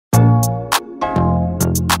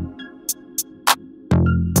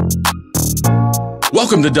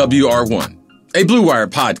Welcome to WR1, a Blue Wire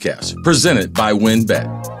podcast presented by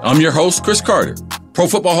WinBet. I'm your host, Cris Carter, Pro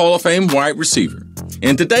Football Hall of Fame wide receiver.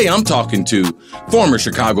 And today I'm talking to former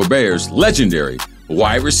Chicago Bears legendary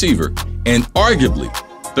wide receiver and arguably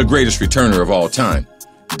the greatest returner of all time,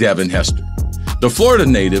 Devin Hester. The Florida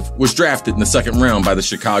native was drafted in the second round by the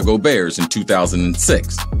Chicago Bears in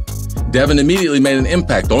 2006. Devin immediately made an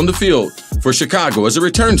impact on the field for Chicago as a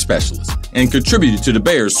return specialist and contributed to the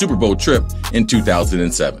Bears' Super Bowl trip in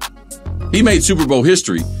 2007. He made Super Bowl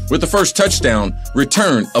history with the first touchdown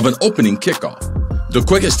return of an opening kickoff, the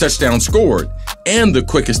quickest touchdown scored, and the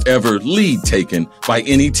quickest ever lead taken by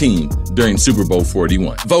any team during Super Bowl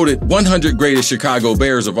 41. Voted 100 greatest Chicago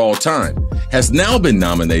Bears of all time, has now been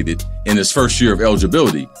nominated in his first year of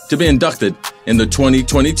eligibility to be inducted in the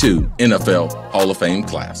 2022 NFL Hall of Fame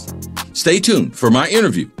class. Stay tuned for my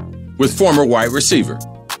interview with former wide receiver,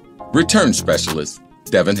 return specialist,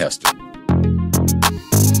 Devin Hester.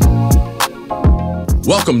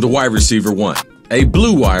 Welcome to Wide Receiver One, a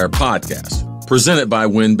Blue Wire podcast presented by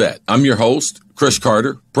WinBet. I'm your host, Cris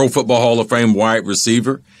Carter, Pro Football Hall of Fame wide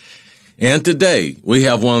receiver. And today we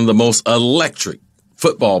have one of the most electric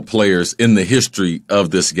football players in the history of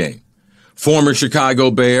this game. Former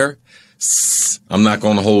Chicago Bear. I'm not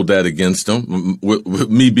going to hold that against him, with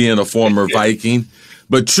me being a former Viking,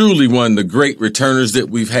 but truly one of the great returners that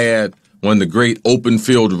we've had, one of the great open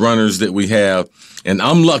field runners that we have. And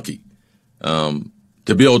I'm lucky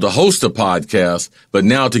to be able to host a podcast, but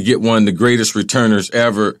now to get one of the greatest returners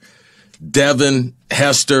ever, Devin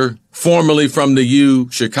Hester, formerly from the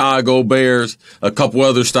Chicago Bears, a couple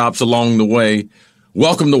other stops along the way.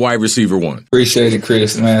 Welcome to Wide Receiver One. Appreciate it,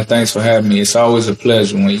 Cris, man. Thanks for having me. It's always a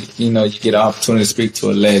pleasure when you get an opportunity to speak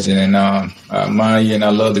to a legend. And I admire you, and I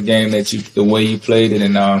love the game the way you played it.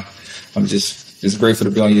 And I'm just grateful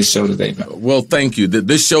to be on your show today, man. Well, thank you.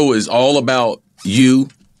 This show is all about you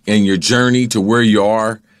and your journey to where you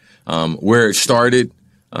are, where it started.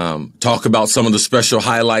 Talk about some of the special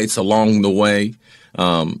highlights along the way,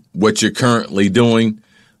 what you're currently doing.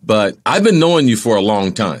 But I've been knowing you for a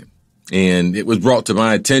long time. And it was brought to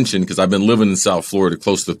my attention because I've been living in South Florida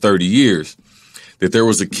close to 30 years, that there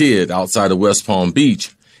was a kid outside of West Palm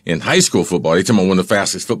Beach in high school football. They told me one of the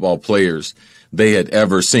fastest football players they had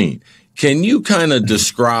ever seen. Can you kind of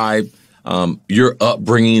describe your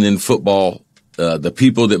upbringing in football, the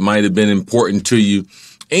people that might have been important to you,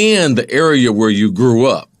 and the area where you grew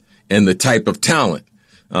up and the type of talent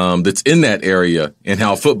that's in that area, and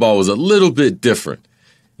how football was a little bit different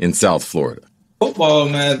in South Florida? Football,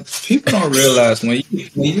 man, people don't realize when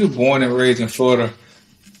you're born and raised in Florida,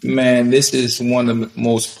 man, this is one of the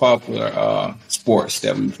most popular sports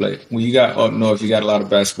that we play. When you got up north, you got a lot of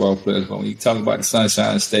basketball players. But when you talk about the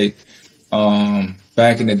Sunshine State,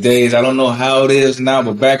 back in the days, I don't know how it is now,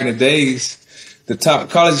 but back in the days, the top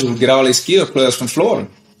colleges would get all their skill players from Florida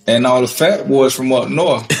and all the fat boys from up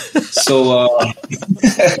north. So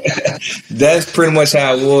that's pretty much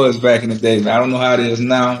how it was back in the day. I don't know how it is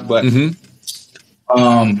now, but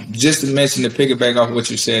just to mention, to piggyback off what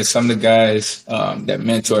you said, some of the guys that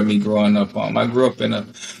mentored me growing up, I grew up in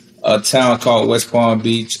a town called West Palm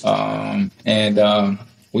Beach, and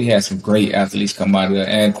we had some great athletes come out of there.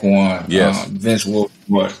 Anquan, yes. Vince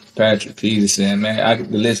Wilfork, Patrick Peterson, man,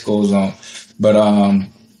 the list goes on. But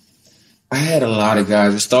I had a lot of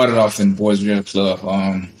guys. It started off in Boys Drill Club.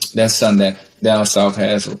 That's something that down south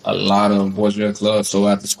has a lot of Boys Drill Clubs. So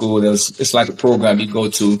after school, it's like a program you go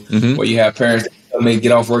to where you have parents that may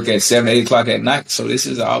get off work at 7, 8 o'clock at night. So this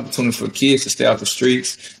is an opportunity for kids to stay off the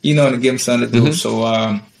streets, and to give them something to do. So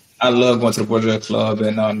I love going to the Boys Drill Club,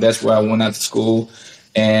 and that's where I went out to school.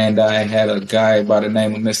 And I had a guy by the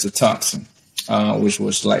name of Mr. Thompson, which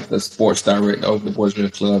was like the sports director of the Boys Drill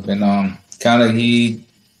Club. And I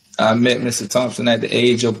met Mr. Thompson at the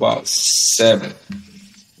age of about 7.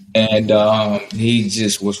 And he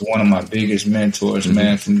just was one of my biggest mentors,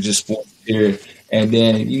 man, from just sports period. And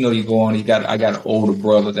then, you go on, I got an older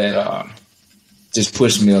brother that just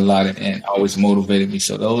pushed me a lot and always motivated me.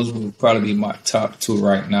 So those would probably be my top 2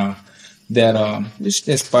 right now that just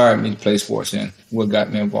inspired me to play sports and what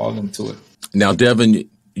got me involved into it. Now, Devin,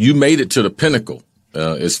 you made it to the pinnacle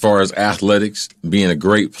as far as athletics, being a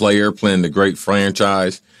great player, playing the great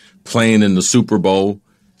franchise, playing in the Super Bowl.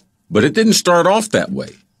 But it didn't start off that way.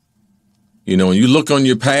 When you look on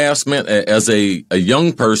your past, man, as a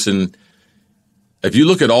young person, if you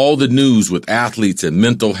look at all the news with athletes and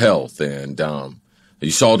mental health, and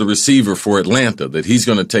you saw the receiver for Atlanta that he's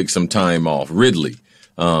going to take some time off, Ridley,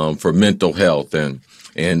 for mental health, and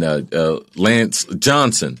Lance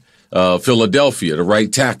Johnson, Philadelphia, the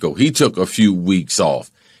right tackle, he took a few weeks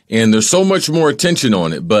off. And there's so much more attention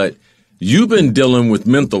on it. But you've been dealing with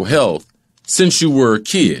mental health since you were a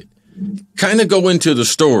kid. Kind of go into the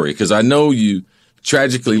story, because I know you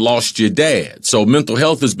tragically lost your dad. So mental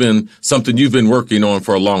health has been something you've been working on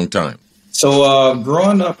for a long time. So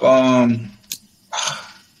growing up,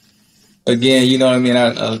 again, you know what I mean?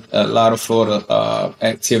 A lot of Florida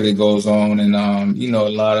activity goes on, and, you know, a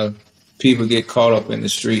lot of people get caught up in the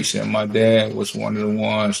streets. And my dad was one of the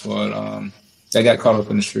ones that got caught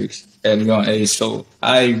up in the streets at a young age. So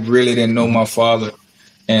I really didn't know my father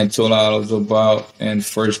until I was about in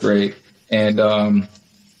first grade. And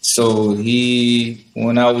so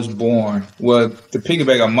when I was born, well, to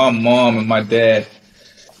piggyback on, my mom and my dad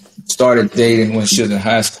started dating when she was in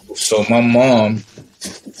high school. So my mom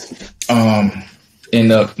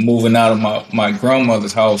ended up moving out of my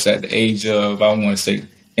grandmother's house at the age of, I want to say,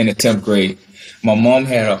 in the 10th grade. My mom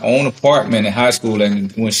had her own apartment in high school,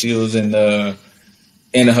 and when she was in her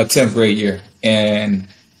 10th grade year, and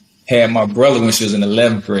had my brother when she was in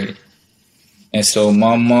 11th grade. And so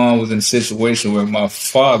my mom was in a situation where my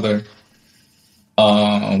father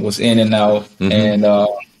was in and out, and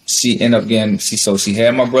she ended up getting, she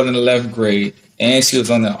had my brother in 11th grade, and she was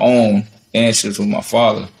on her own, and she was with my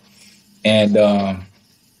father, and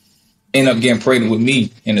ended up getting pregnant with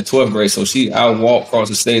me in the 12th grade. I walked across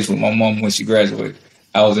the stage with my mom when she graduated.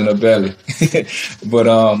 I was in her belly.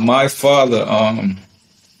 But my father,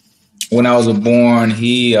 when I was born,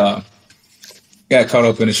 he got caught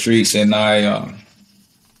up in the streets, and I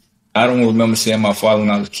don't remember seeing my father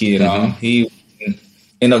when I was a kid. He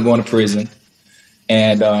ended up going to prison,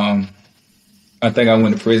 and I think I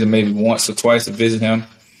went to prison maybe once or twice to visit him.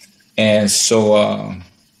 And so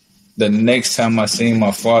the next time I seen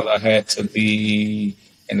my father, I had to be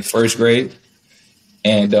in the first grade,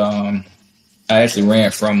 and I actually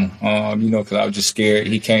ran from him, you know, because I was just scared.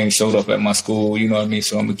 He showed up at my school, you know what I mean?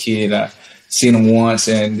 So I'm a kid. I seen him once,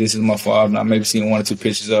 and this is my father, and I maybe seen one or two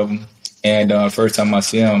pictures of him. And first time I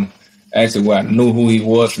see him, actually what I knew who he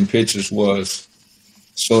was from pictures was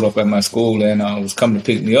showed up at my school and was coming to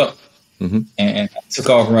pick me up. And I took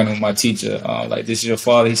off running with my teacher, like, "This is your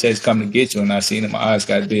father." He said he's coming to get you. And I seen him, my eyes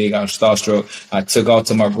got big, I was starstruck. I took off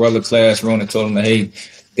to my brother's classroom and told him, "Hey,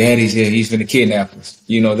 Daddy's here, he's finna kidnap us."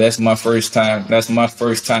 You know, that's my first time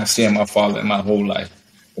seeing my father in my whole life.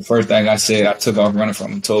 The first thing I said, I took off running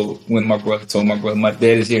from him, told my brother, "My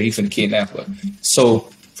dad is here, he's finna kidnap us."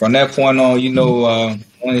 So from that point on, you know,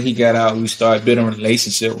 when he got out, we started building a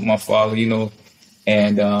relationship with my father, you know,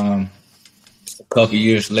 and a couple of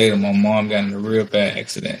years later, my mom got in a real bad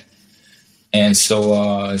accident. And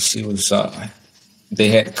so she was, they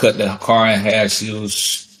had to cut the car in half. She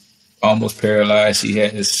was almost paralyzed. She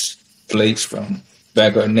had this plates from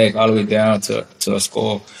back of her neck all the way down to her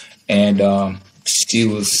skull. And she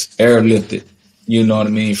was airlifted, you know what I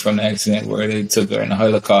mean, from the accident, where they took her in a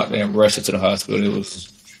helicopter and rushed her to the hospital. It was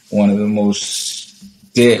one of the most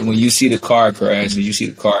dead. When you see the car crash and you see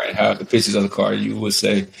the car and how the pictures of the car, you would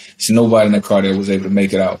say there's nobody in the car that was able to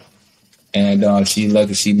make it out. And she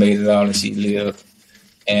lucky she made it out and she lived.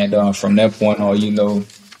 And from that point on, you know,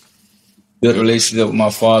 good relationship with my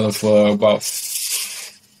father for about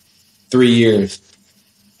 3 years.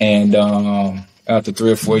 And after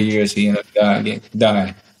 3 or 4 years, he ended up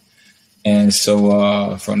dying. And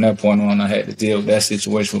so from that point on, I had to deal with that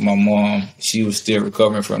situation with my mom. She was still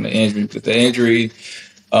recovering from the injury, but the injury,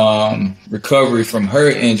 recovery from her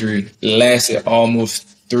injury lasted almost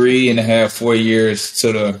 3.5, 4 years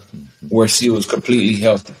to where she was completely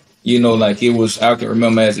healthy. You know, like it was, I can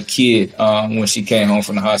remember as a kid, when she came home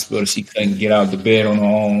from the hospital, she couldn't get out of the bed on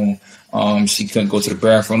her own. She couldn't go to the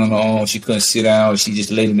bathroom on her own. She couldn't sit down. She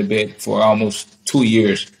just laid in the bed for almost 2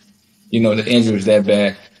 years. You know, the injury was that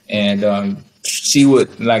bad. And she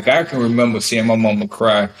would, like, I can remember seeing my mama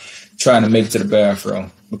cry trying to make it to the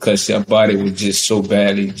bathroom because her body was just so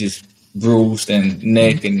badly just bruised and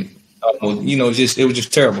neck and, you know, it was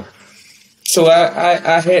just terrible. So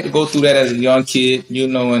I had to go through that as a young kid, you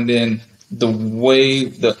know, and then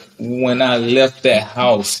when I left that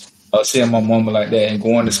house, seeing my mama like that and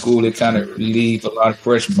going to school, it kind of relieved a lot of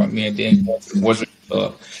pressure from me. And then going to the Wizard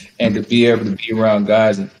Club and to be able to be around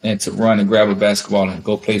guys and to run and grab a basketball and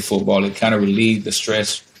go play football, it kind of relieved the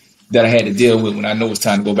stress that I had to deal with when I know it's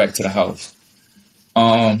time to go back to the house.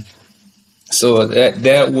 So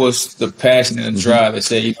that was the passion and the drive that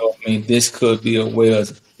said, you know, I mean, this could be a way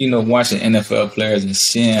of, you know, watching NFL players and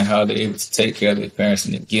seeing how they're able to take care of their parents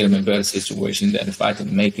and get them in better situations, that if I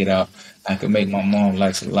can make it out, I can make my mom's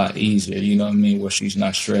life a lot easier, you know what I mean, where she's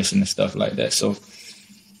not stressing and stuff like that. So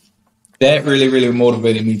that really, really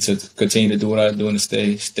motivated me to continue to do what I do and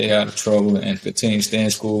to stay out of trouble and continue to stay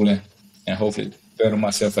in school and hopefully better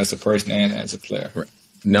myself as a person and as a player. Right.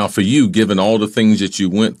 Now, for you, given all the things that you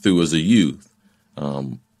went through as a youth,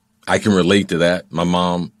 I can relate to that. My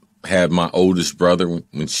mom had my oldest brother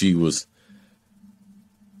when she was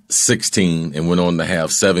 16 and went on to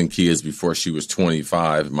have 7 kids before she was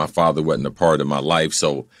 25. My father wasn't a part of my life,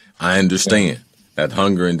 so I understand that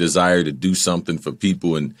hunger and desire to do something for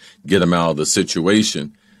people and get them out of the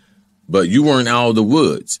situation. But you weren't out of the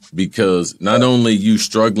woods, because not only you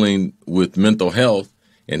struggling with mental health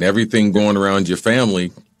and everything going around your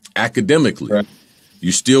family academically,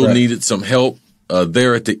 you still needed some help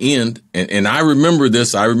there at the end. And I remember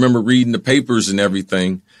this. I remember reading the papers and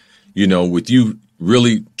everything, with you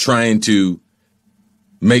really trying to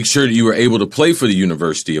make sure that you were able to play for the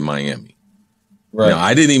University of Miami. Now,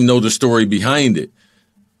 I didn't even know the story behind it,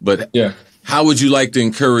 but how would you like to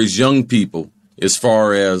encourage young people as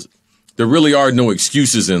far as there really are no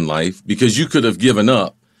excuses in life, because you could have given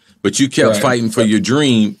up, but you kept fighting for your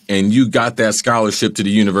dream and you got that scholarship to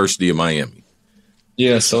the University of Miami?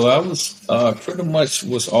 Yeah, so I was pretty much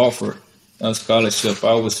was offered a scholarship,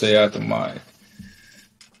 I would say, after my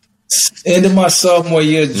end of my sophomore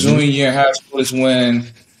year, junior year in high school is when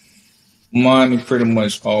Miami pretty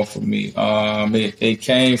much offered me. It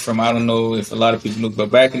came from, I don't know if a lot of people knew,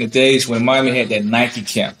 but back in the days when Miami had that Nike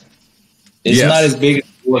camp, it's not as big as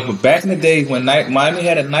it was, but back in the day when Miami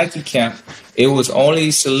had a Nike camp, it was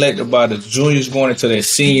only selected by the juniors going into their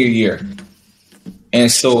senior year. And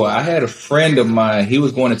so I had a friend of mine, he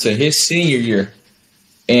was going into his senior year,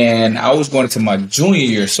 and I was going into my junior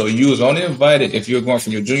year. So you was only invited if you were going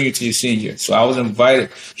from your junior to your senior year. So I was invited.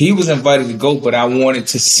 He was invited to go, but I wanted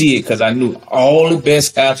to see it because I knew all the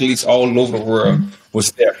best athletes all over the world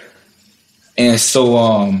was there. And so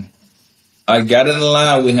I got in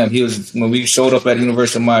line with him. When we showed up at the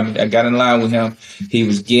University of Miami, I got in line with him. He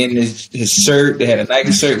was getting his shirt. They had a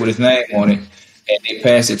Nike shirt with his name on it, and they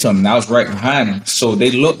passed it to him. And I was right behind him. So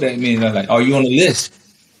they looked at me and they're like, "Are you on the list?"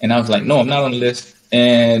 And I was like, "No, I'm not on the list."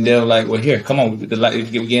 And they were like, "Well, here, come on, we're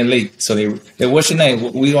getting late." So they, "What's your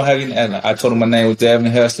name?" "We don't have your name." I told them my name was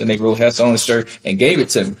Devin Hester, and they wrote Hester on the shirt and gave it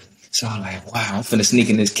to me. So I was like, "Wow, I'm finna sneak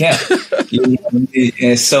in this camp." You know what I mean?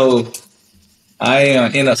 And so I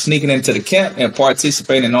ended up sneaking into the camp and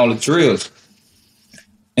participating in all the drills.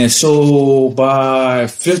 And so by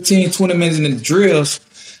 15, 20 minutes in the drills,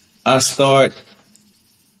 I start,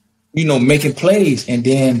 making plays. And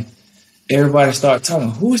then everybody started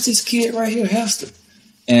talking, "Who is this kid right here, Hester?"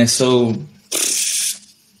 And so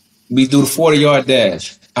we do the 40-yard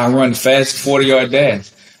dash. I run the fastest 40-yard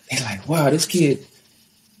dash. They're like, "Wow, this kid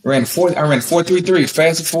ran 40. I ran 4.33,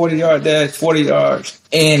 fastest 40-yard dash, 40 yards,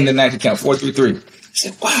 and the Nike count 4.33. I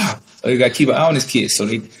said, "Wow." So you got to keep an eye on this kid. So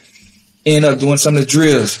they end up doing some of the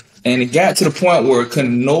drills. And it got to the point where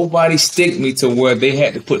couldn't nobody stick me to where they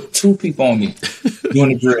had to put 2 people on me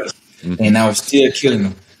doing the drills. And I was still killing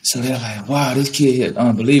them. So they're like, "Wow, this kid is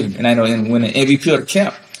unbelievable." And I know and win the MVP of the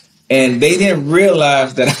camp. And they didn't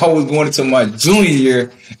realize that I was going into my junior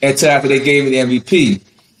year until after they gave me the MVP.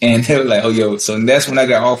 And they were like, "Oh, yo." So that's when I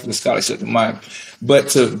got offered the scholarship to mine. But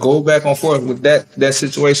to go back and forth with that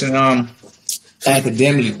situation,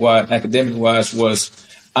 academically wise, was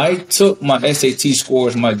I took my SAT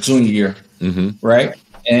scores my junior year, right?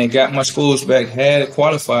 And got my scores back, had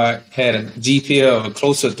qualified, had a GPA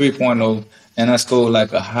close to 3.0, and I scored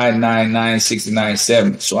like a high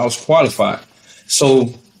 9.69.7. So I was qualified.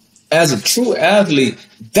 So as a true athlete,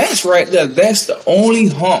 that's right there. That's the only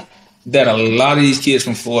hump that a lot of these kids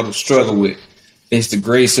from Florida struggle with. It's the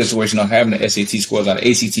grade situation of having the SAT scores out of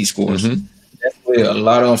ACT scores. That's where a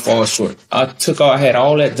lot of them fall short. I had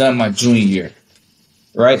all that done my junior year,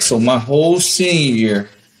 right? So my whole senior year,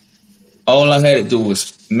 all I had to do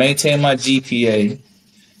was maintain my GPA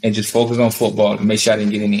and just focus on football and make sure I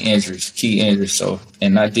didn't get any injuries, key injuries. So,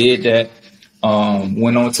 and I did that.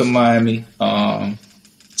 Went on to Miami,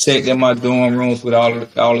 checked in my dorm rooms with all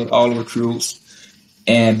the recruits.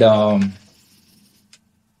 And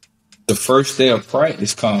the first day of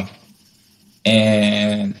practice come,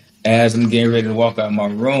 and as I'm getting ready to walk out of my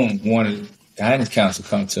room, one of the guidance counselors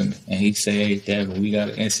come to me, and he said, "Hey, Devin, we got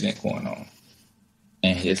an incident going on."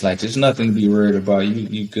 And it's like, "There's nothing to be worried about.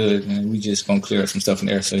 You good, and we just gonna clear up some stuff in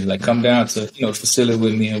there." So he's like, "Come down to the facility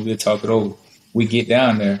with me, and we'll talk it over." We get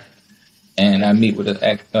down there, and I meet with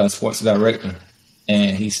the sports director,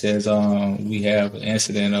 and he says, "We have an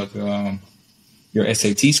incident of your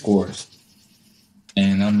SAT scores."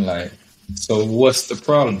 And I'm like, "So what's the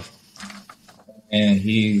problem?" And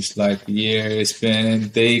he's like, "Yeah,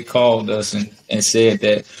 they called us and said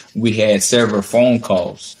that we had several phone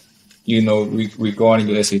calls, regarding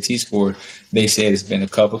your SAT score. They said it's been a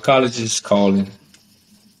couple colleges calling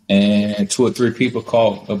and 2 or 3 people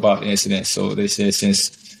called about the incident. So they said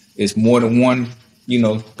since it's more than one,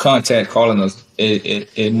 contact calling us,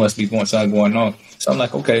 it must be something going on. So I'm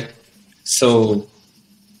like, okay. So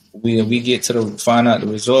we get to find out the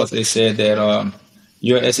results. They said that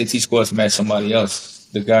your SAT scores match somebody else,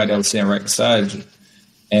 the guy that was sitting right beside you.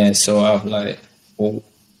 And so I was like, well,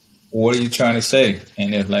 what are you trying to say?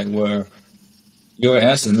 And they're like, well, your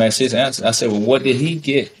answers match his answer. I said, well, what did he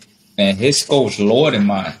get? And his score's lower than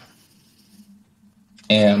mine.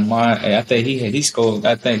 And I think he scored,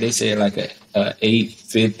 I think they said like a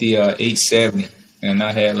 850 or 870. And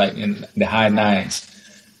I had like in the high 9s.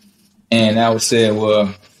 And I would say,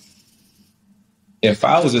 well, if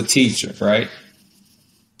I was a teacher, right?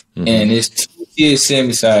 Mm-hmm. And it's 2 kids sitting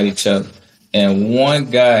beside each other, and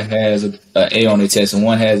one guy has an A on the test and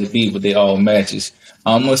one has a B, but they all matches,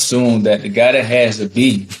 I'm assuming that the guy that has a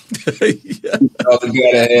B, yeah. The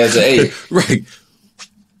guy that has an A. Right.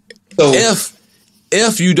 So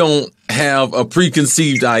if you don't have a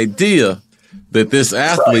preconceived idea that this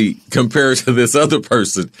athlete compared to this other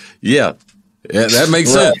person, yeah, that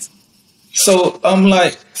makes sense. So I'm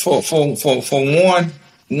like, for one,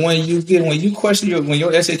 when your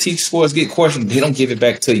SAT scores get questioned, they don't give it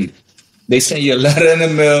back to you. They send you a letter in the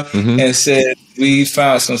mail and said, we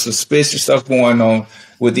found some suspicious stuff going on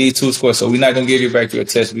with these 2 scores, so we're not going to give you back your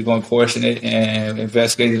test. We're going to question it and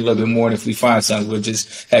investigate it a little bit more. And if we find something, we'll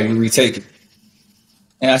just have you retake it.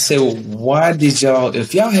 And I said, well, why did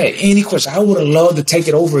if y'all had any questions, I would have loved to take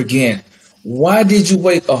it over again. Why did you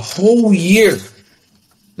wait a whole year?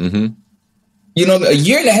 Mm-hmm. A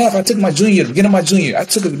year and a half, I took my junior year, beginning of my junior year. I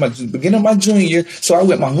took it my beginning of my junior year. So I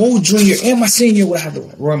went my whole junior and my senior year without having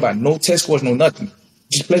to worry about no test scores, no nothing.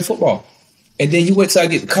 Just play football. And then you wait till I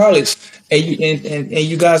get to college and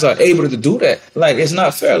you guys are able to do that. Like, it's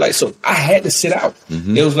not fair. Like, so I had to sit out.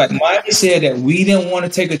 Mm-hmm. It was like Miami said that we didn't want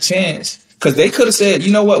to take a chance. Because they could have said,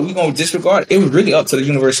 you know what, we're going to disregard it. It was really up to the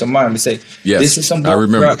University of Miami to say, yes, this is some I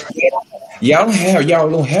remember. Y'all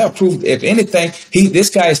don't have proof. If anything, this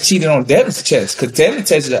guy is cheating on Devin's test because Devin's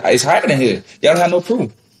test is higher than his. Y'all don't have no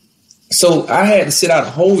proof. So I had to sit out a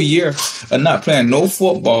whole year of not playing no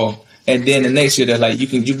football, and then the next year they're like, you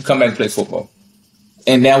can come back and play football,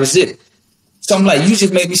 and that was it. So I'm like, you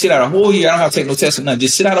just made me sit out a whole year. I don't have to take no test or nothing.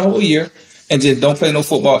 Just sit out a whole year and just don't play no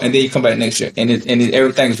football, and then you come back next year, and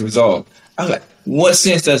everything is resolved. I was like, what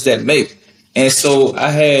sense does that make? And so I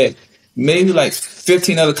had maybe like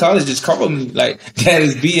 15 other colleges called me like, that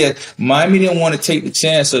is BS. Miami didn't want to take the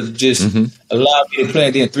chance of just allow me to play,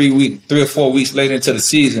 and then 3 or 4 weeks later into the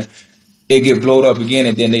season, it get blowed up again,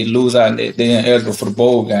 and then they lose out and they're eligible for the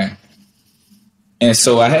bowl game. And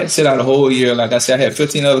so I had to sit out a whole year. Like I said, I had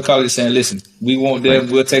 15 other colleges saying, listen, we want them,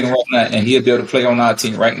 we'll take him right now, and he'll be able to play on our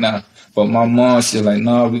team right now. But my mom, she's like,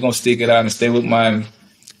 no, we're going to stick it out and stay with Miami.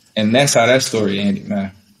 And that's how that story ended,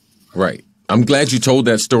 man. Right. I'm glad you told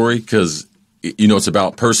that story because, it's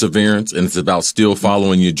about perseverance and it's about still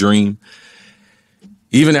following your dream.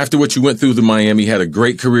 Even after what you went through to Miami, had a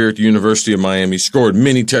great career at the University of Miami, scored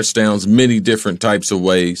many touchdowns, many different types of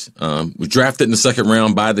ways, was drafted in the 2nd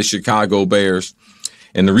round by the Chicago Bears.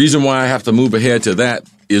 And the reason why I have to move ahead to that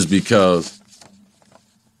is because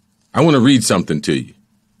I want to read something to you.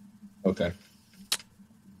 Okay.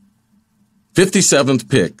 57th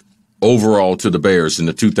pick overall to the Bears in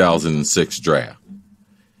the 2006 draft.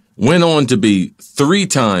 Went on to be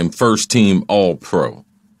 3-time first-team All-Pro,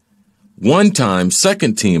 1-time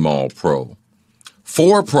second-team All-Pro,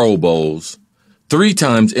 4 Pro Bowls, 3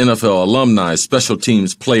 times NFL Alumni Special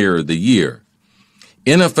Teams Player of the Year,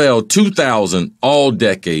 NFL 2000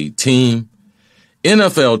 All-Decade Team,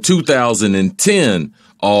 NFL 2010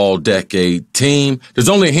 All-Decade Team. There's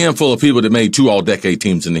only a handful of people that made 2 All-Decade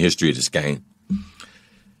teams in the history of this game.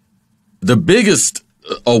 The biggest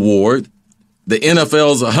award, the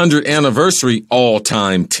NFL's 100th anniversary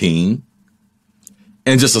all-time team.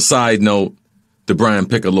 And just a side note, the Brian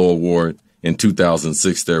Piccolo Award in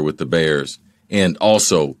 2006 there with the Bears, and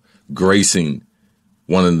also gracing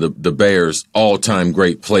one of the Bears' all-time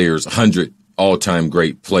great players, 100 all-time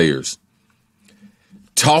great players.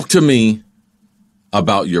 Talk to me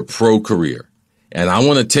about your pro career. And I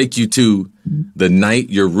want to take you to the night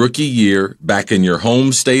your rookie year back in your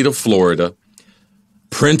home state of Florida.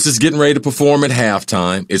 Prince is getting ready to perform at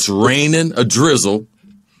halftime. It's raining a drizzle.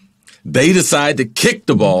 They decide to kick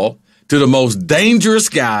the ball to the most dangerous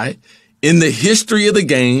guy in the history of the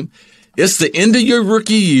game. It's the end of your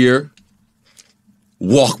rookie year.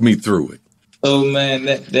 Walk me through it. Oh, man,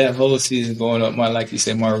 that whole season going up, like you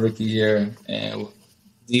said, my rookie year, and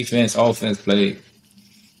defense, offense played.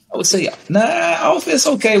 I would say, offense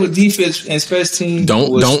okay with defense and special team.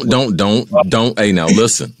 Don't. Hey, now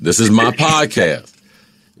listen, this is my podcast.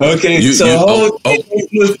 Okay,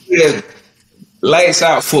 lights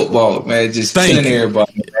out football, man. Just killing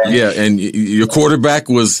everybody, man. Yeah, and your quarterback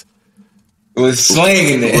was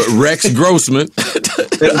slinging it. Rex Grossman. Slinging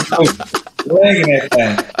that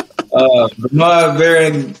thing. Bernard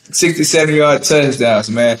Barron, 67-yard touchdowns,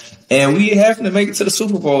 man. And we happened to make it to the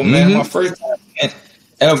Super Bowl, man. My first time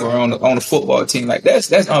ever on the football team. Like,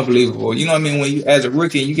 that's unbelievable. You know what I mean? When you, as a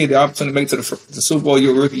rookie, you get the opportunity to make it to the Super Bowl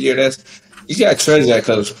your rookie year, you got to treasure that,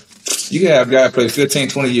 because you can have guys play 15,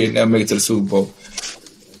 20 years and never make it to the Super Bowl.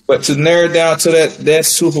 But to narrow down to that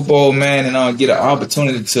Super Bowl, man, and get an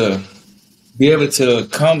opportunity to be able to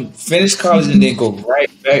come finish college and then go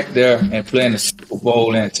right back there and play in the Super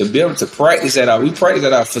Bowl, and to be able to practice at we practice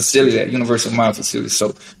at our facility, at University of Miami facility.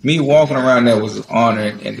 So me walking around there was an honor,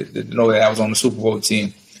 and to know that I was on the Super Bowl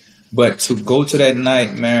team. But to go to that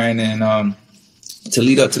night, man, and to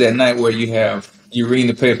lead up to that night where you're reading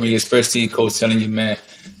the paper and your special team coach telling you, man,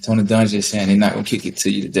 Tony Dungy is saying they're not going to kick it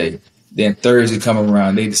to you today. Then Thursday come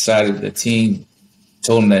around, they decided, the team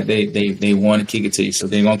told them that they want to kick it to you, so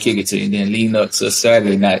they're going to kick it to you. And then leading up to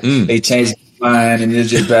Saturday night, they changed their mind, and it's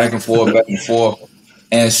just back and forth, back and forth.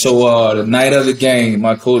 And so the night of the game,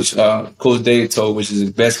 my coach, Coach Dave Toll, which is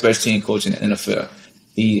the best special team coach in the NFL,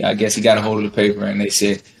 I guess he got a hold of the paper, and they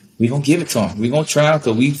said, we're going to give it to him. We're going to try him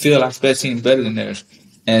because we feel our special team is better than theirs.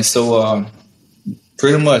 And so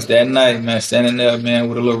pretty much that night, man, standing there, man,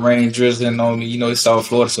 with a little rain drizzling on me. You know, it's South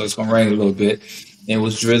Florida, so it's going to rain a little bit. It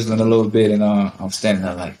was drizzling a little bit, and I'm standing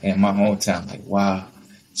there like, in my hometown, like, wow.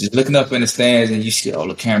 Just looking up in the stands, and you see all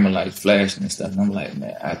the camera lights flashing and stuff. And I'm like,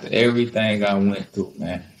 man, after everything I went through,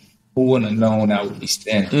 man, who wouldn't have known I would be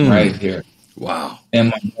standing right here? Wow. In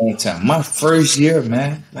my hometown. My first year,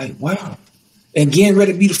 man, like, wow. And getting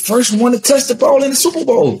ready to be the first one to touch the ball in the Super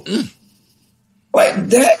Bowl. Like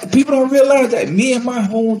that, people don't realize that. Me in my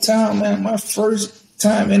hometown, man, my first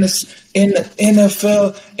time in the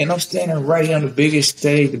NFL, and I'm standing right here on the biggest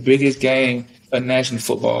stage, the biggest game of national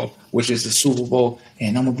football, which is the Super Bowl,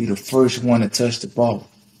 and I'm gonna be the first one to touch the ball.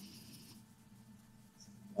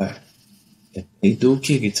 But if they do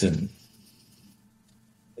kick it to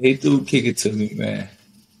me, man,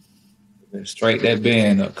 strike that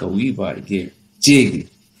band up, cause we about to get jiggy.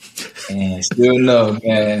 And still no,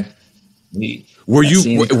 man. Were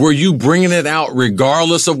you bringing it out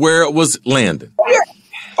regardless of where it was landing?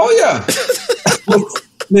 Oh yeah.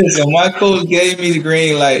 Listen, my coach gave me the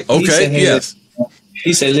green light. Okay, yes.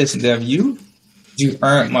 He said, listen, Devin, you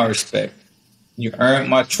earned my respect. You earned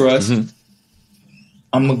my trust.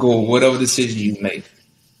 I'm going to go with whatever decision you make.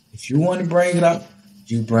 If you want to bring it up,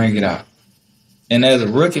 you bring it up. And as a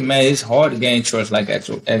rookie, man, it's hard to gain trust like that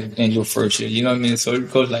in your first year. You know what I mean? So your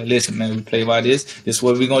coach like, listen, man, we play by this. This is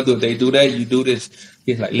what we're going to do. If they do that, you do this.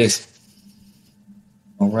 He's like, listen,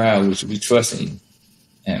 I'm going to ride with you. We trusting you.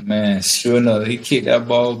 And, man, sure enough, he kicked that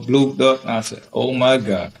ball, blooped up. And I said, oh, my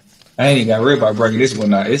God. I ain't even got worried about breaking this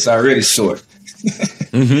one out. It's already short.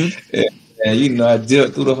 And, you know, I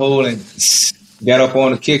dipped through the hole and got up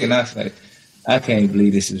on the kick. And I was like, I can't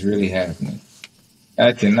believe this is really happening.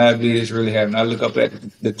 I cannot believe this really happening. I look up at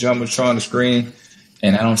the Jumbotron, the screen,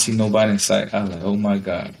 and I don't see nobody in sight. I was like, oh, my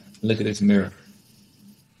God. Look at this mirror.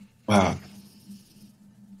 Wow.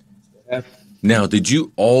 Now, did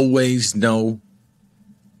you always know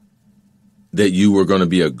that you were going to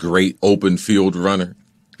be a great open field runner?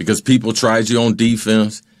 Because people tried you on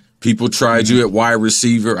defense. People tried you at wide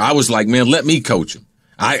receiver. I was like, man, let me coach him.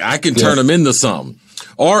 I can turn him into something.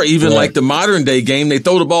 Or even like the modern day game, they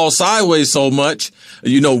throw the ball sideways so much,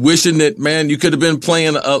 you know, wishing that, man, you could have been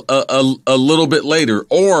playing a little bit later.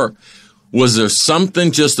 Or was there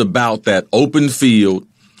something just about that open field?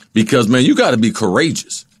 Because, man, you got to be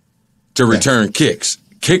courageous to return kicks,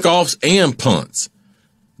 kickoffs, and punts.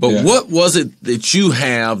 But what was it that you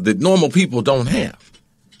have that normal people don't have?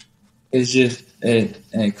 It's just,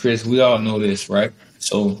 and Cris, we all know this, right?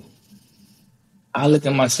 So I look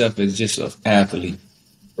at myself as just an athlete,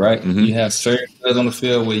 right? You have certain players on the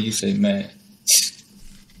field where you say, man,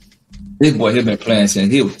 this boy, he been playing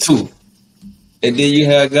since he was 2. And then you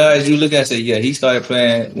have guys you look at and say, yeah, he started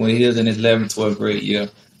playing when he was in his 11th, 12th grade year.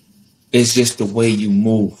 It's just the way you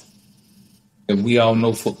move. And we all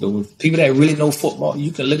know football. People that really know football,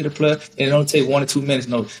 you can look at the player and it don't take 1 or 2 minutes.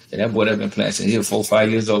 No, that boy that been playing since he was 4 or 5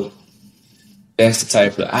 years old. That's the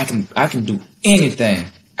type of player. I can do anything.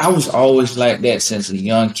 I was always like that since a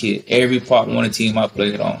young kid. Every part one team I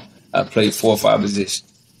played on, I played 4 or 5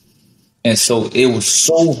 positions. And so it was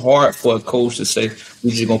so hard for a coach to say,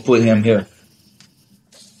 we're just going to put him here.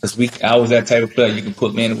 Because I was that type of player you can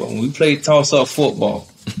put me in. When we played toss-up football,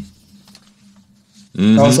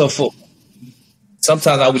 toss-up football,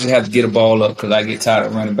 sometimes I would just have to get a ball up because I get tired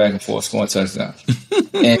of running back and forth, scoring touchdowns.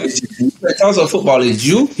 And toss-up football is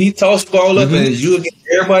you. He tossed the ball up and it's you against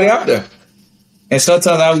everybody out there. And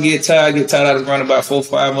sometimes I would get tired. I get tired of running about 4 or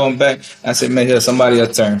 5 on back. I said, man, here's somebody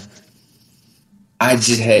else turn. I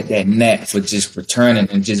just had that knack for just returning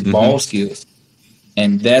and just ball skills.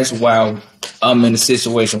 And that's why I'm in a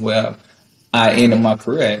situation where I ended my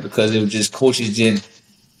career at, because it was just coaches didn't,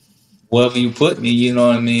 wherever you put me, you know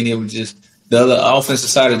what I mean? It was just the other offensive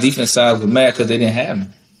side and defense side was mad because they didn't have me.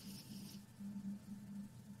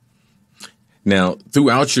 Now,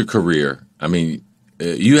 throughout your career, I mean,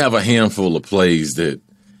 you have a handful of plays that,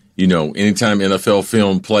 you know, anytime NFL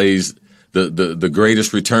film plays the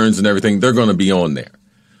greatest returns and everything, they're going to be on there.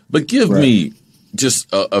 But give me just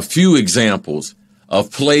a few examples of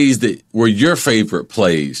plays that were your favorite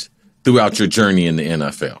plays throughout your journey in the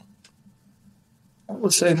NFL. I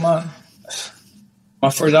would say my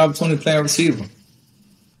first opportunity playing receiver.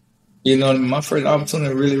 You know, my first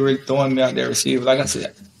opportunity really throwing me out there receiver. Like I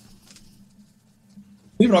said,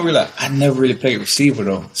 people don't realize I never really played receiver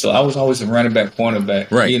though. So I was always a running back, cornerback.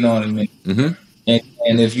 Right. You know what I mean? Mm-hmm.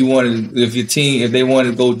 And if your team, if they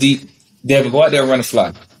wanted to go deep, they would go out there and run a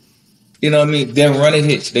fly. You know what I mean? They're running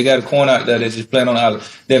hitch. They got a corner out there that's just playing on the island.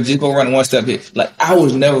 They'll just go run a one-step hitch. Like, I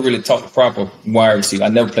was never really taught the proper wide receiver. I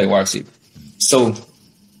never played wide receiver. So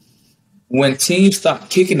when teams stopped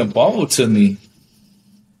kicking the ball to me,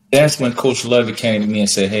 that's when Coach Lovey came to me and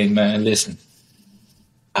said, hey, man, listen,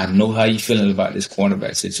 I know how you feeling about this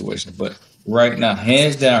cornerback situation, but right now,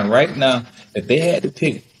 hands down, right now, if they had to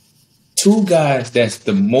pick 2 guys that's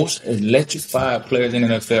the most electrified players in the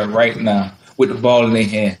NFL right now with the ball in their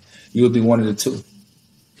hand, you would be one of the 2.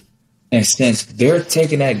 And since they're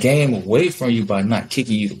taking that game away from you by not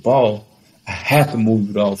kicking you the ball, I have to move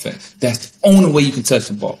you to offense. That's the only way you can touch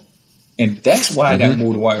the ball. And that's why I got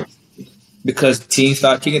moved to wide receiver, because teams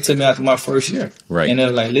started kicking to me after my first year. Right. And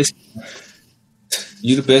they're like, listen,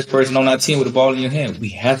 you're the best person on our team with the ball in your hand. We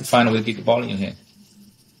have to find a way to get the ball in your hand.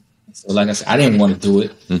 So like I said, I didn't want to do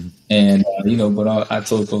it. And, but I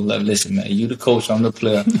told Coach, listen, man, you the coach, I'm the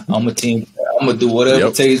player, I'm a team player. I'm going to do whatever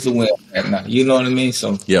it takes to win right now. You know what I mean?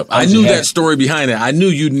 So I knew that story behind it. I knew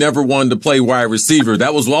you never wanted to play wide receiver.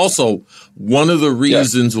 That was also one of the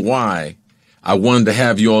reasons why I wanted to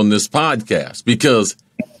have you on this podcast, because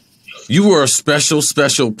you were a special,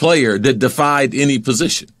 special player that defied any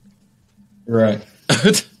position. Right.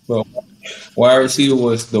 Well, wide receiver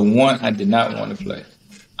was the one I did not want to play.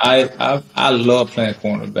 I love playing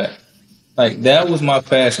cornerback. Like, that was my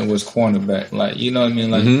passion, was cornerback. Like, you know what I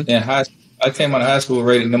mean? Like, in high school, I came out of high school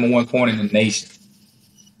rated number 1 corner in the nation.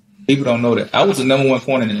 People don't know that. I was the number 1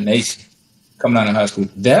 corner in the nation coming out of high school.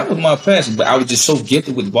 That was my passion, but I was just so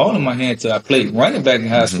gifted with the ball in my hand till I played running back in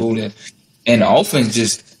high school. And the offense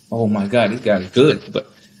just, oh, my God, this guy's good. But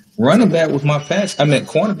running back was my passion. I mean,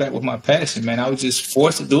 cornerback was my passion, man. I was just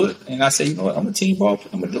forced to do it. And I said, you know what? I'm a team ball player.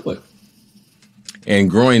 I'm going to do it. And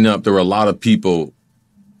growing up, there were a lot of people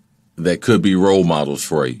that could be role models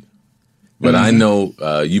for you. But I know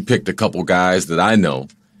you picked a couple guys that I know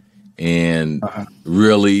and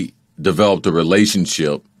really developed a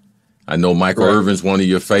relationship. I know Michael Irvin's one of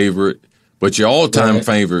your favorite, but your all-time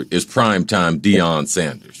favorite is primetime Deion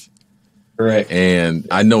Sanders. Right. And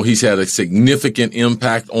I know he's had a significant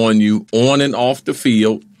impact on you on and off the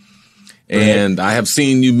field. And I have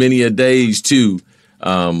seen you many a days, too,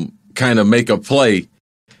 kind of make a play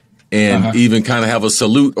and even kind of have a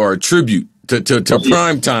salute or a tribute to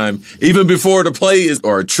prime time, even before the play is,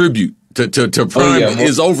 or a tribute to prime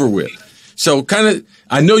is over with. So kind of,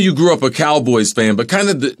 I know you grew up a Cowboys fan, but kind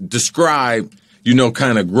of describe,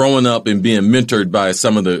 kind of growing up and being mentored by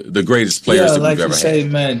some of the greatest players that we've ever had. Say,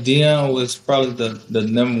 man, Deion was probably the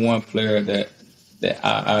number 1 player that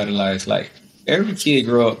I idolized. Like, every kid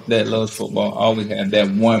grew up that loves football always had that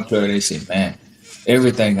one player they say, man,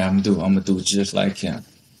 everything I'm going to do just like him.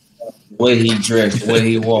 The way he dressed, the way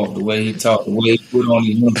he walked, the way he talked, the way he put on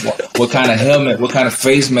his uniform, what kind of helmet, what kind of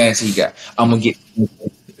face mask he got. I'm going to get.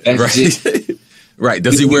 That's just. Right.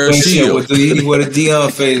 Does he wear a shield? Do he wear a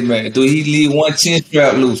Deion face mask? Do he leave one chin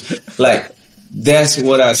strap loose? Like, that's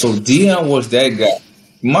what so Deion was that guy.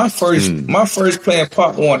 My first play in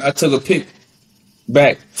Part 1, I took a pick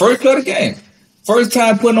back. First play of the game. First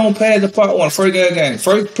time putting on pads in Part 1, first play of the game.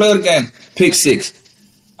 First play of the game, pick 6.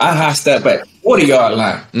 I high step back, 40-yard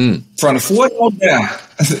line. From the 40 on down.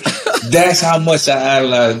 That's how much I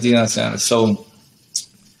idolized Deion Sanders. So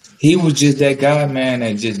he was just that guy, man,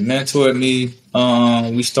 that just mentored me.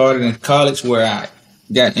 We started in college where I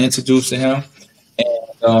got introduced to him. And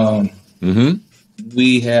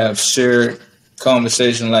We have shared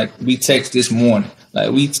conversation, like we text this morning.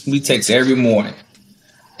 Like we text every morning.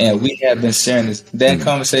 And we have been sharing that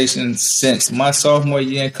conversation since my sophomore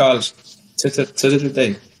year in college to this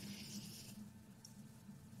day.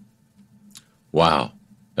 Wow.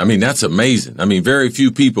 I mean, that's amazing. I mean, very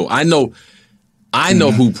few people. I know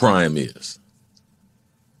who Prime is.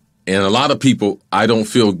 And a lot of people, I don't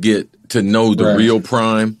feel, get to know the real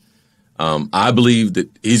Prime. I believe that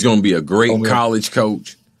he's going to be a great college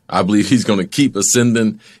coach. I believe he's going to keep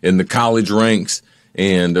ascending in the college ranks.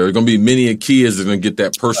 And there are going to be many kids that are going to get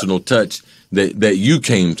that personal touch that you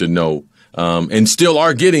came to know and still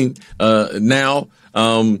are getting now.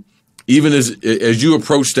 Even as you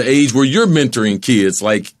approach the age where you're mentoring kids,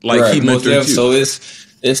 like he mentored you. So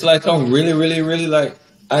it's like I'm really, really, really like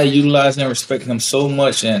I utilize and respect him so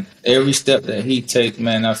much, and every step that he takes,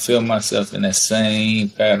 man, I feel myself in that same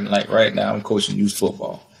pattern. Like right now, I'm coaching youth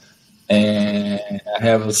football, and I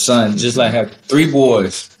have a son, just like I have three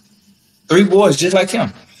boys just like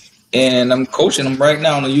him, and I'm coaching them right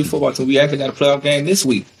now on the youth football team. We actually got a playoff game this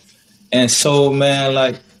week, and so man,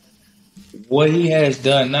 like, what he has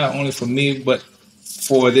done, not only for me, but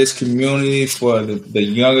for this community, for the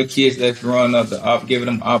younger kids that's growing up, giving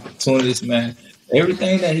them opportunities, man.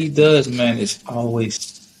 Everything that he does, man, is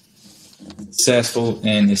always successful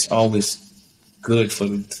and it's always good for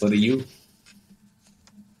the youth.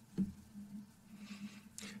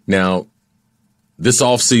 Now, this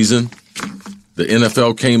offseason, the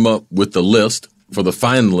NFL came up with the list for the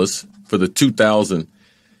finalists for the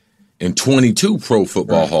 2022 Pro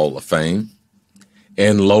Football Hall of Fame.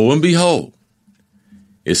 And lo and behold,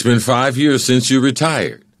 it's been 5 years since you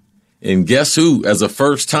retired. And guess who, as a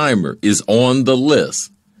first-timer, is on the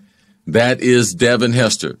list? That is Devin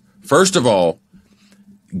Hester. First of all,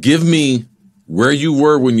 give me where you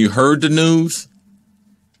were when you heard the news.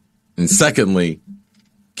 And secondly,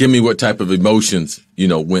 give me what type of emotions,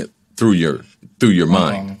 went through your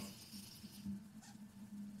mind.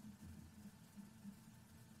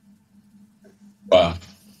 Wow.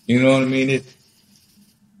 You know what I mean?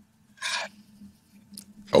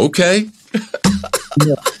 Okay.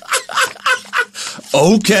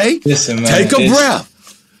 Okay. Listen, man, take a breath.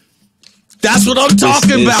 That's what I'm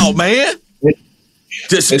talking about, man.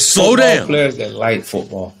 Just slow down. Players that like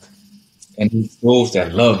football and those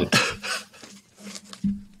that love it.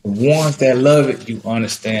 The ones that love it, you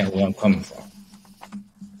understand where I'm coming from.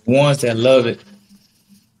 The ones that love it,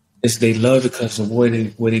 they love it because of where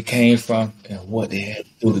they came from and what they had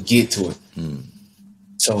to do to get to it.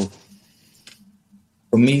 So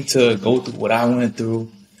for me to go through what I went through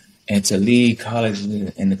and to leave college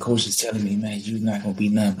and the coach is telling me, man, you're not going to be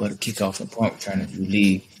nothing but a kickoff and punt returner if you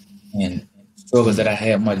leave. And struggles that I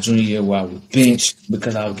had my junior year where I was benched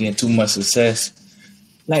because I was getting too much success.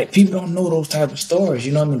 Like, people don't know those type of stories,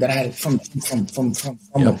 you know what I mean, that I had from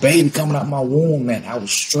a baby coming out my womb, man. I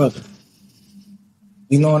was struggling.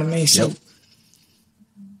 You know what I mean? So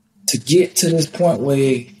to get to this point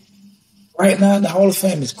where right now the Hall of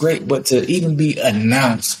Fame is great, but to even be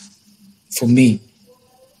announced for me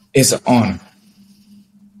is an honor.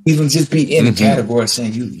 Even just be in the category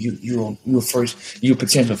saying you're a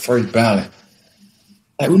potential first ballot.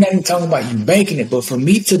 Like, we're not even talking about you making it, but for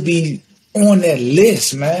me to be on that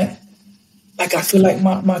list, man, like, I feel like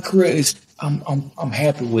my career is I'm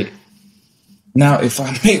happy with it. Now, if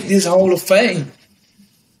I make this Hall of Fame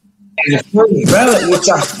and the first ballot, which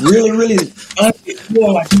I really, really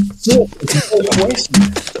feel like it's a question.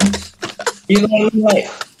 You know what I mean? Like,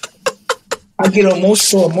 I get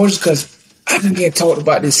emotional because I've been getting talked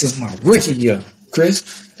about this since my rookie year, Cris.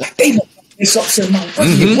 Like, they know this up since my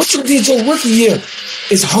rookie year. What you did your rookie year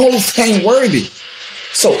is Hall of Fame worthy.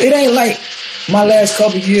 So it ain't like my last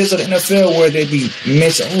couple of years of the NFL where they be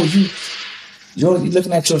mentioned, you're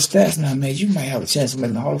looking at your stats now, man, you might have a chance of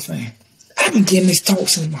making the Hall of Fame. I've been getting this talk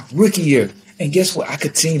since my rookie year. And guess what? I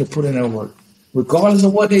continue to put in that work. Regardless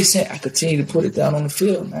of what they say, I continue to put it down on the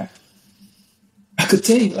field, man. I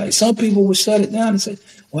continue. Like, some people would shut it down and say,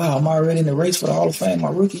 wow, I'm already in the race for the Hall of Fame my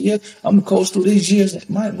rookie year. I'm going to coach through these years,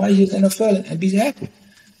 my years in the NFL and be happy.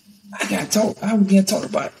 I was getting talked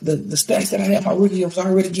about the stats that I had my rookie year was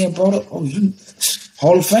already getting brought up. Oh, you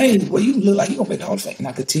Hall of Fame. Well, you look like you're going to make the Hall of Fame. And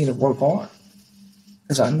I continue to work hard.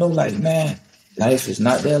 Because I know, like, man, life is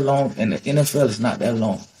not that long and the NFL is not that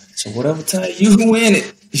long. So whatever time you win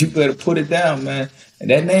it, you better put it down, man. And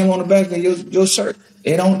that name on the back of your shirt,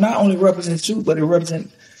 it don't not only represent you, but it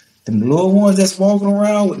represents the little ones that's walking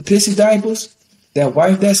around with the pissy diapers, that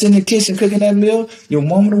wife that's in the kitchen cooking that meal, your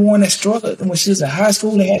mom the one that struggled when she was in high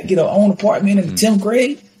school and had to get her own apartment in the 10th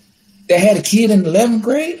grade, that had a kid in the 11th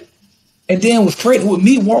grade, and then was pregnant with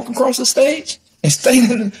me walking across the stage and staying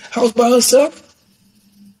in the house by herself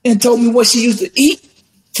and told me what she used to eat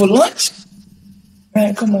for lunch.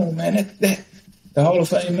 Man, come on, man. That the Hall of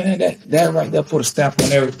Fame, man, that right there put a stamp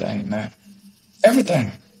on everything, man.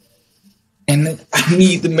 Everything. And I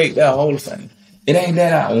need to make that Hall of Fame. It ain't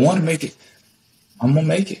that I want to make it. I'm going to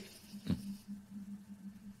make it.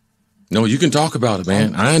 No, you can talk about it,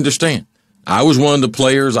 man. I understand. I was one of the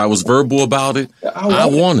players. I was verbal about it. I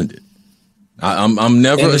wanted it. I'm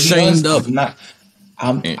never ashamed of it.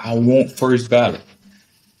 I want first ballot.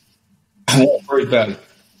 I want first ballot.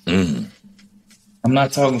 Mm-hmm. I'm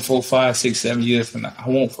not talking 4, 5, 6, 7 years from now. I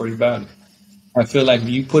want first ballot. I feel like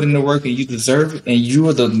you put in the work and you deserve it, and you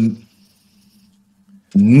are the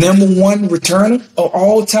number one returner of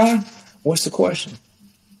all time. What's the question?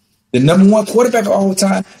 The number one quarterback of all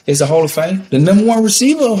time is a Hall of Fame. The number one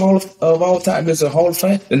receiver of all time is a Hall of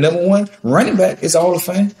Fame. The number one running back is a Hall of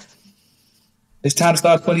Fame. It's time to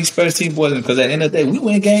start putting these special team boys in, because at the end of the day, we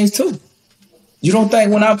win games too. You don't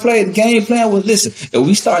think when I played, the game plan was, listen, if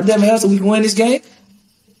we start Devin Hester, we can win this game?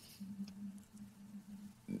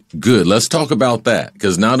 Good. Let's talk about that,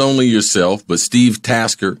 because not only yourself, but Steve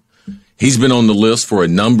Tasker, he's been on the list for a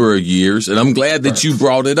number of years, and I'm glad that you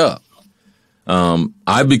brought it up.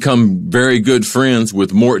 I've become very good friends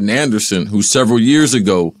with Morton Anderson, who several years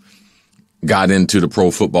ago got into the Pro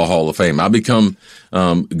Football Hall of Fame. I've become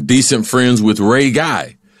decent friends with Ray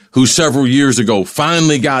Guy, who several years ago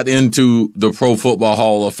finally got into the Pro Football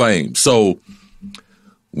Hall of Fame. So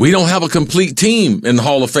we don't have a complete team in the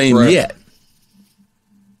Hall of Fame yet.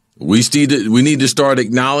 We need to start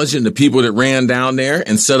acknowledging the people that ran down there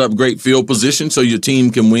and set up great field position so your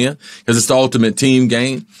team can win, because it's the ultimate team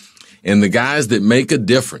game, and the guys that make a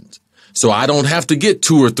difference. So I don't have to get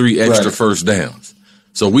 2 or 3 extra first downs.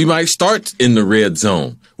 So we might start in the red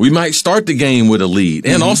zone. We might start the game with a lead,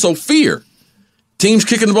 and also fear. Teams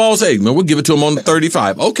kicking the ball, say, man, we'll give it to them on the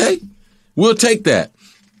 35. Okay, we'll take that.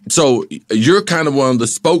 So you're kind of one of the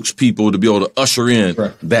spokespeople to be able to usher in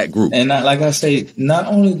that group. And like I say, not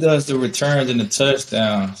only does the returns and the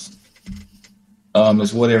touchdowns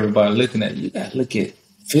is what everybody looking at. You got to look at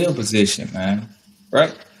field position, man.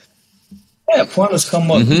 Right? Yeah, punters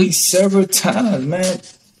come up to me several times, man,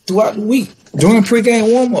 throughout the week during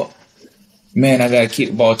pregame warm-up. Man, I got to kick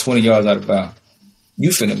the ball 20 yards out of bounds. You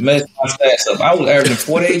finna mess my stats up. I was averaging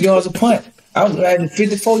 48 yards a punt. I was averaging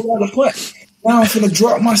 54 yards a punt. Now I'm finna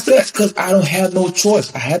drop my stats because I don't have no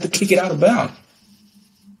choice. I had to kick it out of bounds.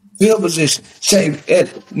 Field position. Say,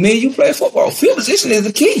 me and you play football. Field position is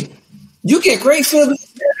the key. You get great field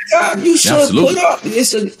position every time. You should put up.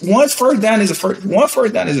 One first down is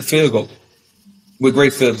a field goal with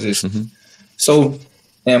great field position. So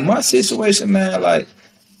in my situation, man, like,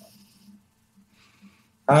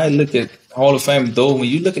 I look at Hall of Fame, though, when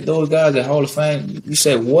you look at those guys at Hall of Fame, you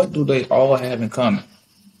say, what do they all have in common?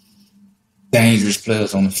 Dangerous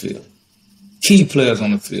players on the field. Key players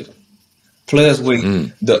on the field. Players where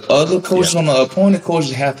the other coaches on the opponent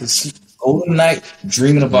coaches have to go tonight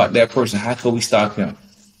dreaming about that person. How can we stop him?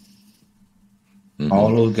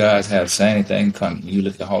 All those guys have the same thing in common. You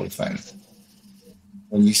look at Hall of Fame.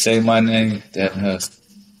 When you say my name, Devin Hester,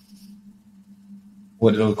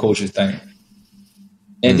 what do those coaches think?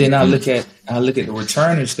 And then I look at the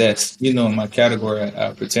returners that's, in my category,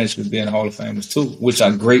 potentially being Hall of Famers too, which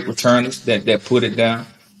are great returners that put it down.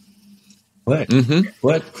 But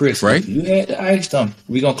Cris, you had to ask them.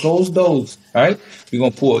 We're gonna close those, all right? We're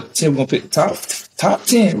gonna pull 10. We're gonna pick the top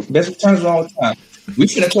 10 best returners of all time. We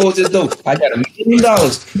finna close this door. I got $1 million,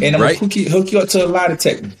 and I'm gonna hook you up to a lie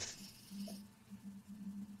detector.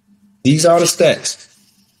 These are the stats.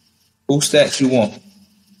 Whose stats you want?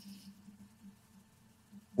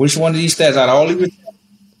 Which one of these stats out of all these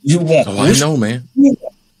you want? Oh, I know, man.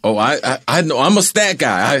 Oh, I know. I'm a stat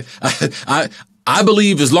guy. I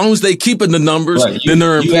believe as long as they keeping the numbers, then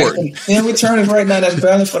they're important. 10 returners right now that's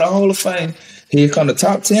valid for the Hall of Fame. Here come the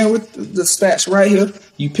top 10 with the stats right here.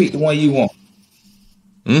 You pick the one you want.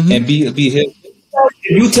 And be here.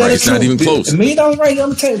 You tell it's not even close. $1 million right here on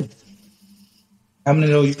the table. How many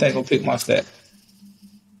of those you think gonna pick my stat?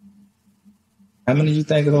 How many of you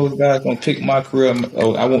think of those guys gonna pick my career?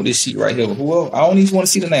 Oh, I want this sheet right here. Who else? I don't even want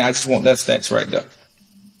to see the name. I just want that stats right there.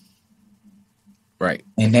 Right.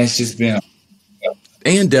 And that's just been.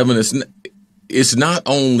 And Devin, it's not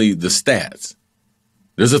only the stats.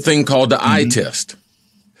 There's a thing called the eye test.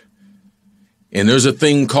 And there's a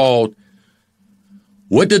thing called,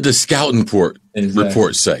 what did the scouting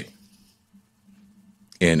report say?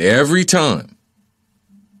 And every time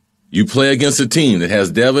you play against a team that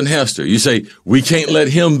has Devin Hester, you say, we can't let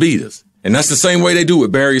him beat us. And that's the same way they do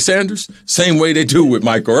with Barry Sanders, same way they do with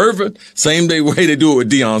Michael Irvin, same way they do it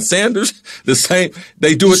with Deion Sanders.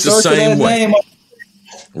 They do it the same way.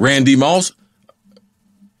 Randy Moss,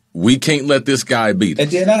 we can't let this guy beat us.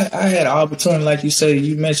 And then I had an opportunity, like you said,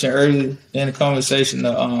 you mentioned earlier in the conversation,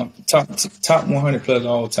 the top 100 players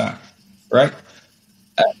all time, right?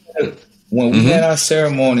 When we had our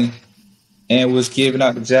ceremony and was giving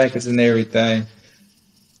out the jackets and everything,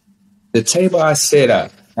 the table I sat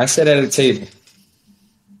at a table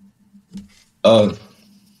of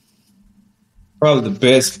probably the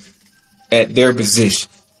best at their position.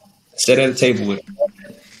 I sat at a table with them.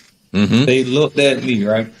 Mm-hmm. They looked at me,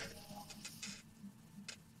 right?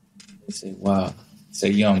 They said, wow. I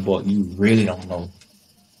said, young boy, you really don't know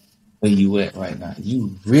where you at right now.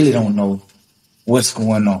 You really don't know what's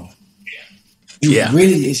going on.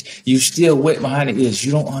 You still wet behind the ears.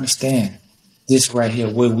 You don't understand this right here,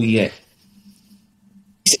 where we at.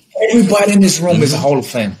 Everybody in this room is a Hall of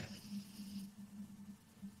Fame.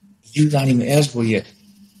 You're not even eligible yet.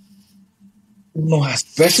 You don't know how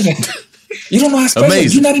special that is. You don't know how special.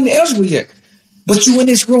 You're not even eligible yet. But you in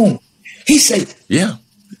this room. He said,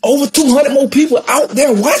 over 200 more people out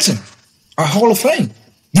there watching are Hall of Fame.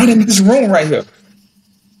 Not in this room right here.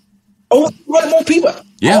 Over 200 more people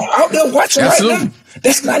out there watching right now.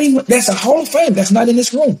 That's a Hall of Fame. That's not in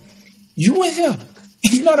this room. You in here.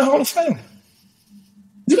 You're not a Hall of Fame.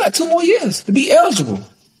 You got 2 more years to be eligible,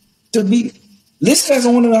 to be listed as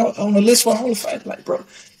on the list for Hall of Fame. Like, bro,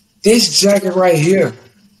 this jacket right here,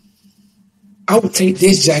 I would take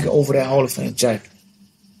this jacket over that Hall of Fame jacket.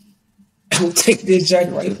 I would take this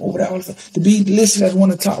jacket right over that Hall of Fame. To be listed as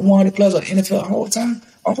one of the top 100 players of NFL all time.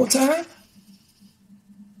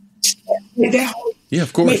 Make that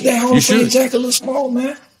of course. Make that Hall of Fame jacket look small,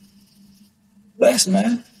 man. Bless,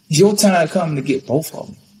 man. Your time coming to get both of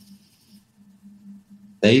them.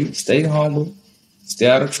 Stay humble, stay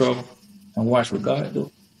out of trouble, and watch what God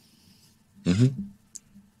do. Mm-hmm.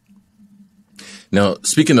 Now,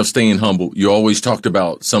 speaking of staying humble, you always talked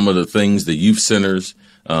about some of the things, the youth centers,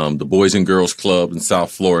 the Boys and Girls Club in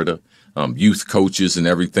South Florida, youth coaches and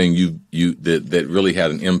everything that really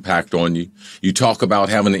had an impact on you. You talk about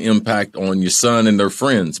having an impact on your son and their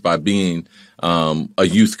friends by being a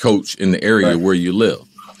youth coach in the area where you live.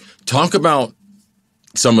 Talk about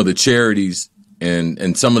some of the charities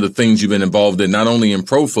and some of the things you've been involved in, not only in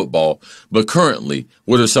pro football, but currently.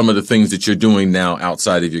 What are some of the things that you're doing now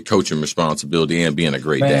outside of your coaching responsibility and being a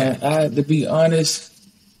great dad? To be honest,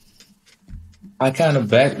 I kind of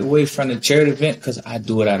backed away from the charity event because I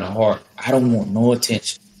do it out of heart. I don't want no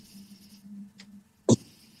attention.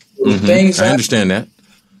 I understand that.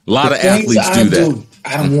 A lot of athletes do that.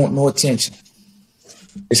 I don't want no attention.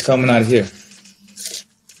 It's coming out of here.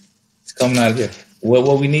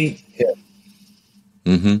 What we need here.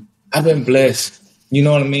 Mm-hmm. I've been blessed. You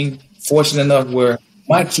know what I mean? Fortunate enough where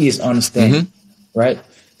my kids understand, right?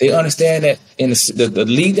 They understand that in the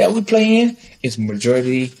league that we play in is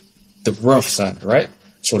majority the rough side, right?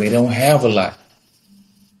 So they don't have a lot,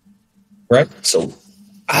 right? So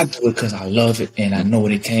I do it because I love it and I know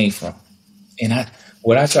where it came from. And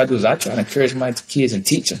what I try to do is I try to encourage my kids and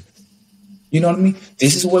teach them. You know what I mean?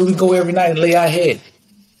 This is where we go every night and lay our head.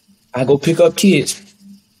 I go pick up kids.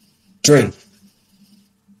 Dre,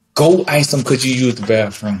 go ice them because you use the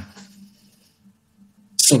bathroom.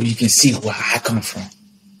 So you can see where I come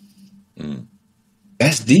from.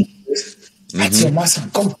 That's deep. I tell my son,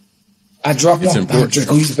 go. I drop one. Dre,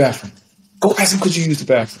 go use the bathroom. Go ice them because you use the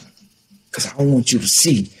bathroom. Because I want you to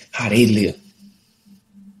see how they live.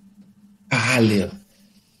 How I live.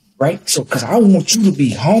 Right? So, because I want you to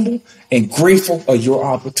be humble and grateful of your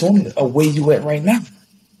opportunity of where you at right now.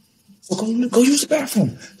 So go use the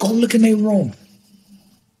bathroom. Go look in their room.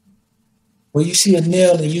 Where you see a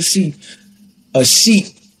nail and you see a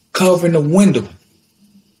sheet covering the window.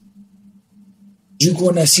 You go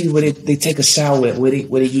in there and see where they take a shower at, where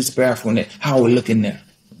they use the bathroom at, how it look in there.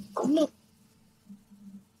 Go look.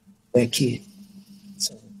 That kid.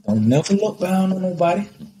 So don't never look down on nobody.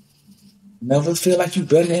 Never feel like you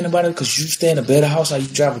better than anybody because you stay in a better house or you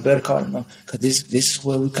drive a better car. Because this is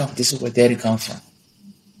where we come. This is where daddy comes from.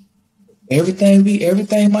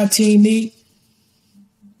 Everything my team need,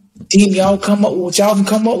 y'all come up with what y'all can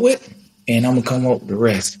come up with, and I'm gonna come up with the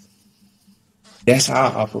rest. That's how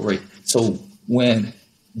I operate. So when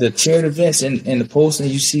the charity events and the posting,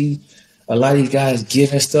 you see a lot of these guys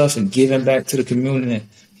giving stuff and giving back to the community. And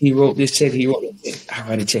he wrote this check, I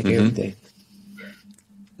write a check every day.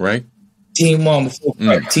 Right. Team on before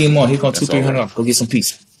Team on. Here come $200-$300. Go get some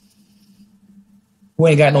pizza. Who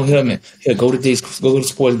ain't got no helmet? Here, go to the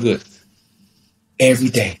sports goods. Every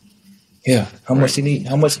day. Yeah. How much you need?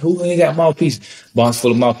 How much? Who ain't got mouthpiece? Box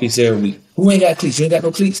full of mouthpiece every week. Who ain't got cleats? You ain't got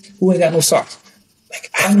no cleats? Who ain't got no socks? Like,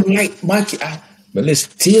 I like my kid. But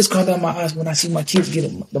listen, tears come down my eyes when I see my kids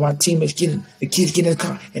my teammates getting in the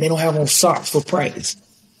car and they don't have on socks for practice.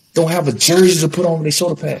 Don't have a jersey to put on with their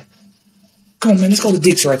shoulder pad. Come on, man, let's go to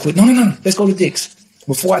Dick's right quick. No. Let's go to Dick's.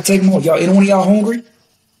 Before I take them home, y'all, any one of y'all hungry?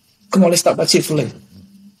 Come on, let's stop by Chick-fil-A.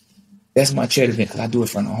 That's my charity event because I do it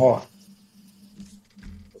from the heart.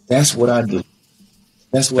 That's what I do.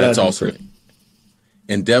 That's awesome.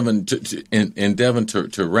 And Devin,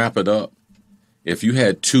 to wrap it up, if you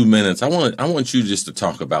had 2 minutes, I want you just to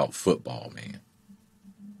talk about football, man.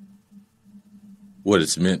 What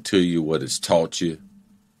it's meant to you, what it's taught you.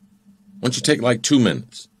 Why don't you take like 2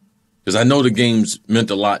 minutes? Because I know the game's meant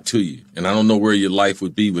a lot to you, and I don't know where your life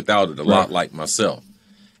would be without it, a lot like myself.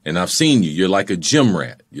 And I've seen you. You're like a gym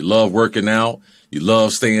rat. You love working out. You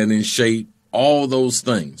love staying in shape, all those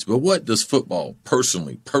things. But what does football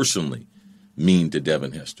personally mean to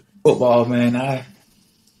Devin Hester? Football, man, I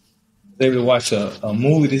was able to watch a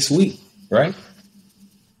movie this week, right?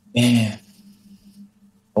 And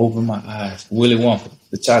opened my eyes. Willy Wonka,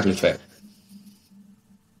 the Chocolate Factory.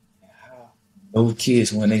 Those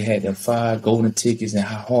kids, when they had them 5 golden tickets and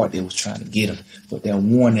how hard they was trying to get them. But that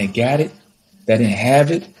one that got it, that didn't have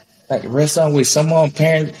it, like the rest of them, with some of them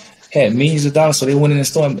parents had millions of dollars, so they went in the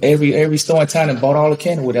store, every store in town and bought all the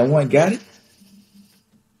candy. Well, that one got it.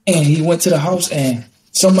 And he went to the house and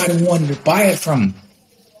somebody wanted to buy it from him.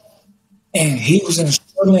 And he was in a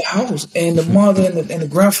struggling house. And the mother and the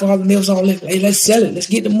grandfather, they was all like, hey, let's sell it. Let's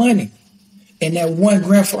get the money. And that one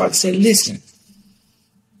grandfather said, listen,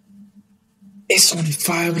 it's only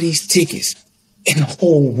 5 of these tickets in the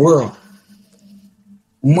whole world.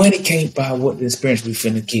 Money can't buy what the experience we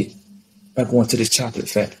finna get by going to this chocolate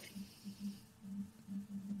factory.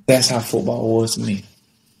 That's how football was to me.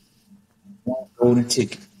 One golden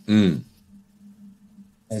ticket.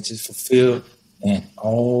 That just fulfilled and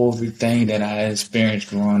everything that I experienced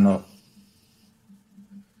growing up.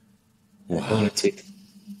 Wow. Golden ticket.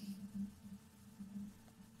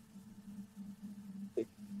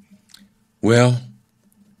 Well,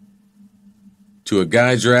 to a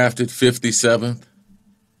guy drafted 57th,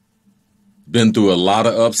 been through a lot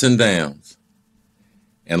of ups and downs.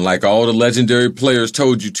 And like all the legendary players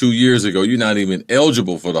told you 2 years ago, you're not even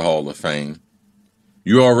eligible for the Hall of Fame.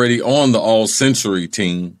 You're already on the All-Century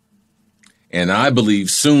team. And I believe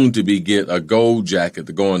soon to be get a gold jacket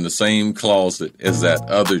to go in the same closet as that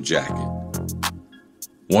other jacket.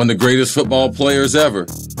 One of the greatest football players ever.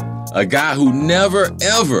 A guy who never,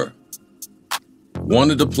 ever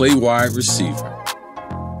wanted to play wide receiver.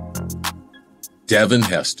 Devin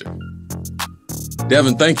Hester.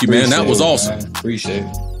 Devin, thank you, man. That was awesome. Man. Appreciate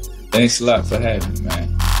it. Thanks a lot for having me,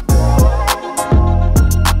 man.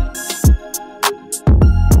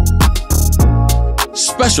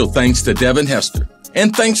 Special thanks to Devin Hester.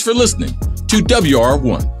 And thanks for listening to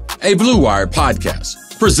WR1, a Blue Wire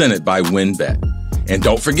podcast presented by WinBet. And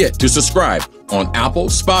don't forget to subscribe on Apple,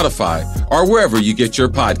 Spotify, or wherever you get your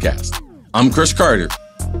podcast. I'm Cris Carter,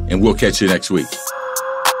 and we'll catch you next week.